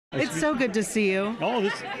It's so good to see you.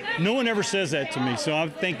 Oh, no one ever says that to me, so I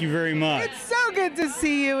thank you very much. It's so good to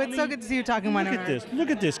see you. It's so good to see you talking Wynonna Earp. Look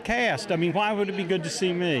at this cast. I mean, why would it be good to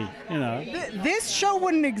see me? You know, this show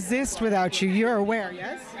wouldn't exist without you. You're aware,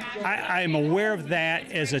 yes? I am aware of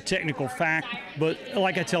that as a technical fact, but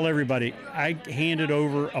like I tell everybody, I handed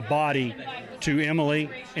over a body to Emily,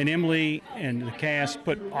 and Emily and the cast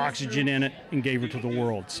put oxygen in it and gave her to the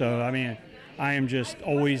world. So, I mean, I am just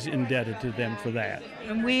always indebted to them for that.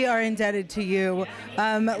 And we are indebted to you.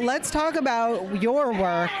 Let's talk about your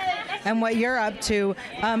work and what you're up to.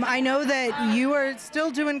 I know that you are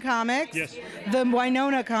still doing comics. Yes. The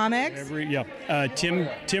Wynonna comics.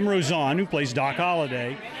 Tim Rozon, who plays Doc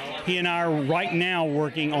Holliday, he and I are right now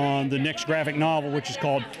working on the next graphic novel, which is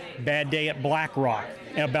called Bad Day at Black Rock,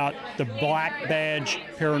 about the Black Badge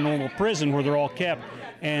paranormal prison where they're all kept.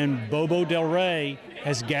 And Bobo Del Rey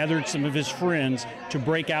has gathered some of his friends to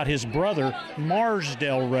break out his brother, Mars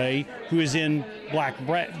Del Rey, who is in Black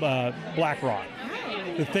Rock.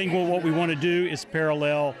 The thing, what we want to do is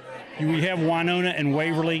parallel. We have Wynonna and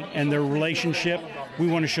Waverly and their relationship. We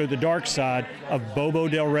want to show the dark side of Bobo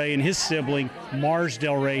Del Rey and his sibling, Mars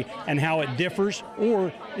Del Rey, and how it differs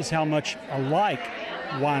or is how much alike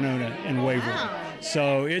Wynonna and Waverly.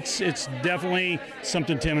 So it's definitely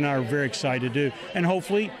something Tim and I are very excited to do. And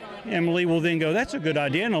hopefully Emily will then go, that's a good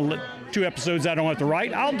idea, and 2 episodes I don't have to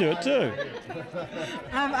write, I'll do it too.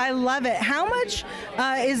 I love it. How much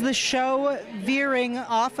is the show veering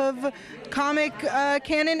off of comic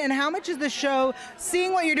canon, and how much is the show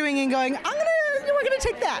seeing what you're doing and going, we're gonna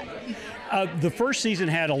take that? The first season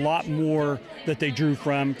had a lot more that they drew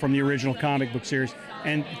from the original comic book series,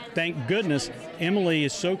 and thank goodness Emily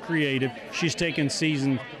is so creative. She's taken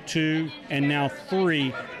season 2 and now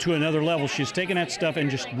 3 to another level. She's taken that stuff and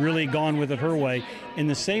just really gone with it her way. In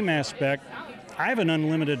the same aspect, I have an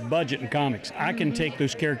unlimited budget in comics. I can take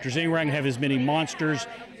those characters anywhere. I can have as many monsters.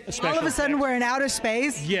 All of a sudden we're in outer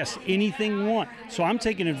space? Yes, anything you want. So I'm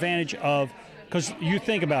taking advantage of, because you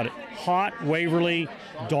think about it, Hot, Waverly,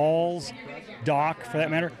 Dolls, Doc, for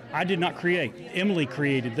that matter, I did not create. Emily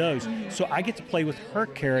created those. So I get to play with her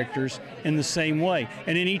characters in the same way.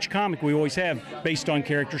 And in each comic we always have based on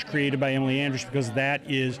characters created by Emily Andrews, because that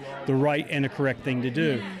is the right and the correct thing to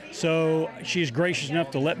do. So she is gracious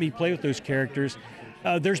enough to let me play with those characters.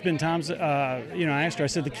 There's been times, I asked her, I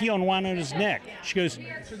said, the key on Wynonna's neck. She goes,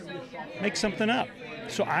 make something up.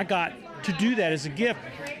 So I got to do that as a gift,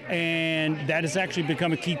 and that has actually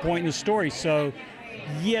become a key point in the story. So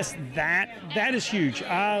yes, that is huge.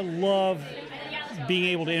 I love being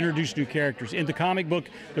able to introduce new characters. In the comic book,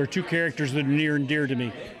 there are 2 characters that are near and dear to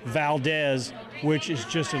me. Valdez, which is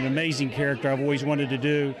just an amazing character I've always wanted to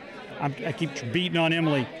do. I keep beating on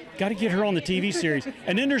Emily. Got to get her on the TV series.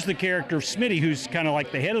 And then there's the character of Smitty, who's kind of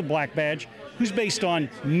like the head of the Black Badge, who's based on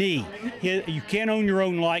me. You can't own your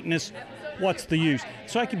own likeness. What's the use?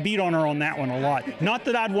 So I could beat on her on that one a lot. Not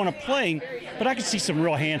that I'd want to play, but I could see some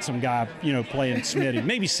real handsome guy, playing Smitty.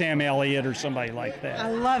 Maybe Sam Elliott or somebody like that. I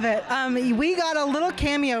love it. We got a little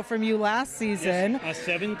cameo from you last season. Yes,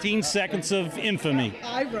 17 seconds of infamy.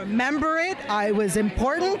 I remember it. I was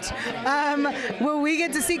important. Will we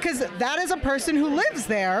get to see, because that is a person who lives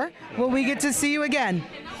there, will we get to see you again?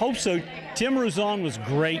 Hope so. Tim Rozon was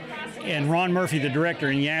great, and Ron Murphy, the director,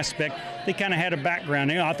 in the aspect, they kind of had a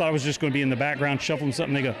background. I thought I was just going to be in the background shuffling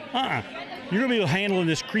something. They go, you're going to be handling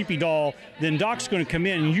this creepy doll. Then Doc's going to come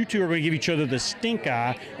in, and you two are going to give each other the stink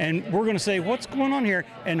eye, and we're going to say, what's going on here?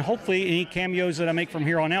 And hopefully any cameos that I make from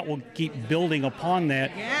here on out will keep building upon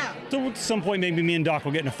that. Yeah. So at some point, maybe me and Doc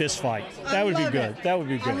will get in a fist fight. That would be good. That would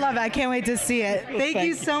be good. I love it. I can't wait to see it. Thank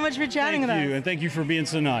you so much for chatting with us. Thank you, and thank you for being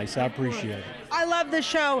so nice. I appreciate it. I love the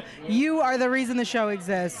show. You are the reason the show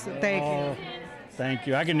exists. Thank you. Thank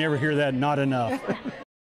you. I can never hear that not enough.